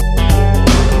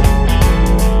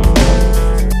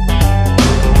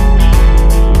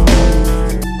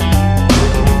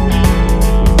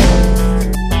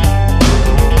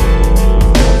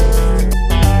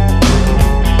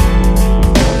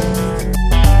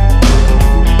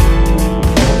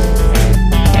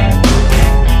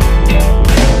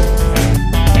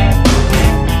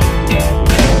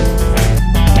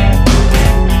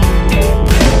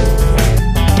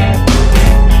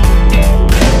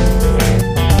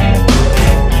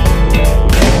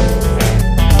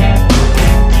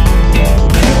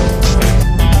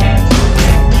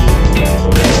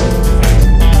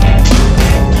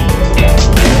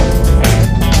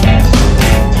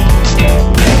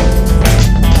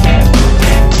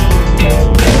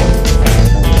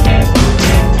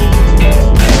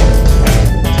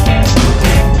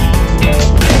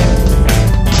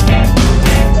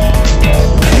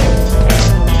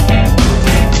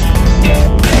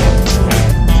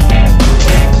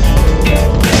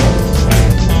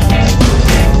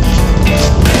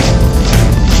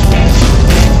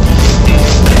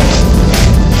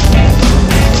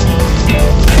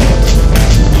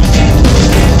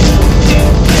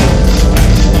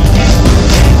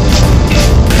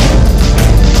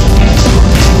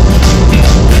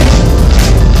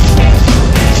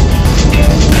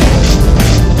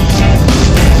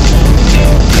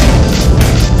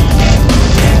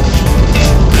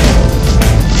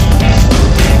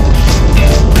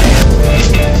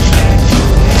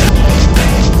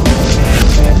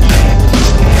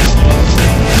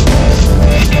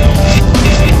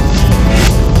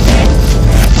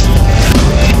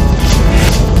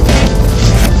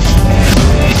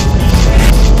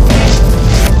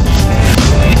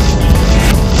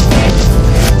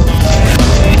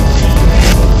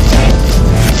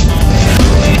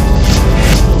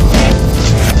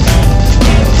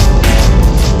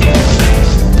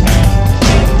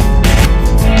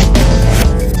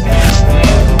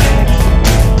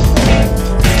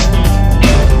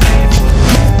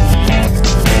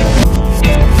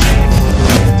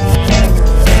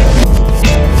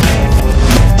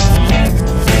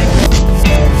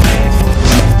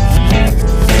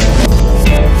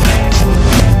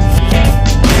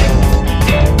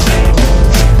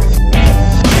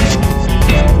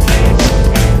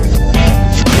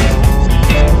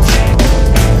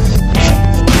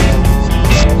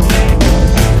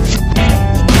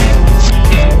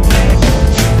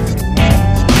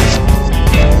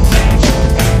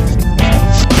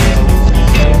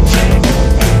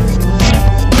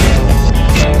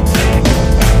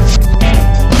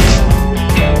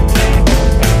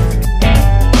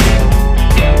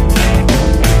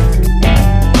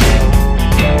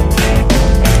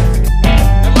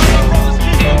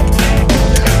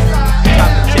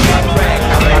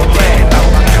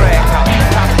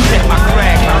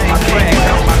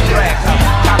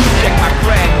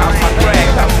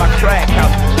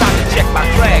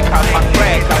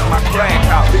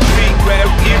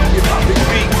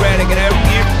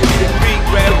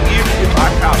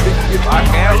I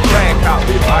can't crank out.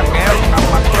 I can't out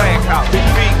my crank out. Big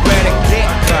red again.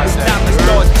 It's time to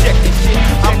start checking shit.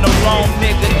 I'm the wrong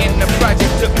nigga in the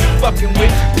project to be fucking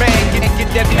with. Man, get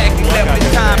that Mac and left the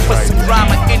time for some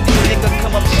drama. And this nigga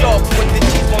come up short with the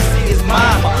cheese, won't see his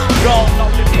mama. Gone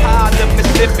on the pile of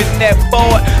slipping that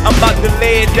board. I'm about to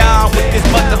lay it down with this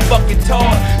motherfucking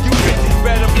toy. You bitches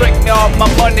better break me off my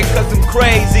money cause I'm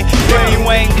crazy. If you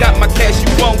ain't got my cash, you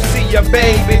won't see your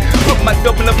baby. Put my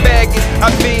double of baggage,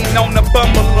 I mean on the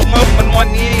bumble up. And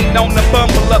one end on the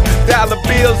bumble up. Dollar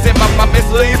bills in my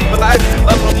misleaf for life.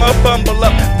 My bumble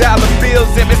up. Dollar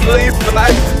bills in misleaf for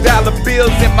life. Dollar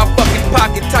bills in my fucking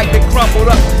pocket, tight and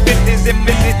crumbled up. 50s and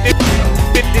Mississippi.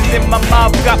 50s in my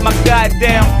mouth, got my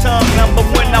goddamn tongue number.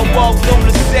 When I walk on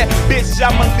the set, bitch,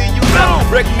 I'ma leave you alone.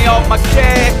 Break me off my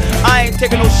cash, I ain't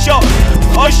taking no shot.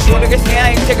 Oh sure, nigga, say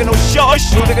I ain't taking no shot.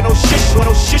 Sure, nigga, no shit, sure,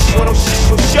 no shit, sure, no shit,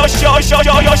 sure.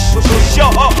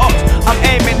 I'm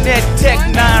aiming that Tech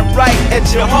 9 right at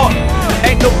your heart.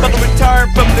 Ain't no fucking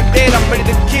return from the dead, I'm ready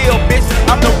to kill, bitch.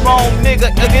 I'm the wrong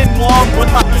nigga, again more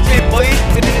with my boy,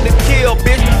 ready to kill,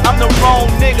 bitch. I'm the wrong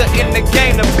nigga in the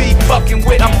game to be fucking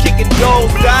with. I'm kicking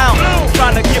doors down,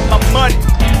 trying to get my money.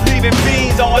 Leaving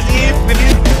fiends on the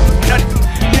infinite.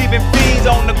 Leaving fiends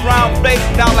on the ground, face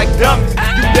down like dummies.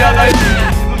 You better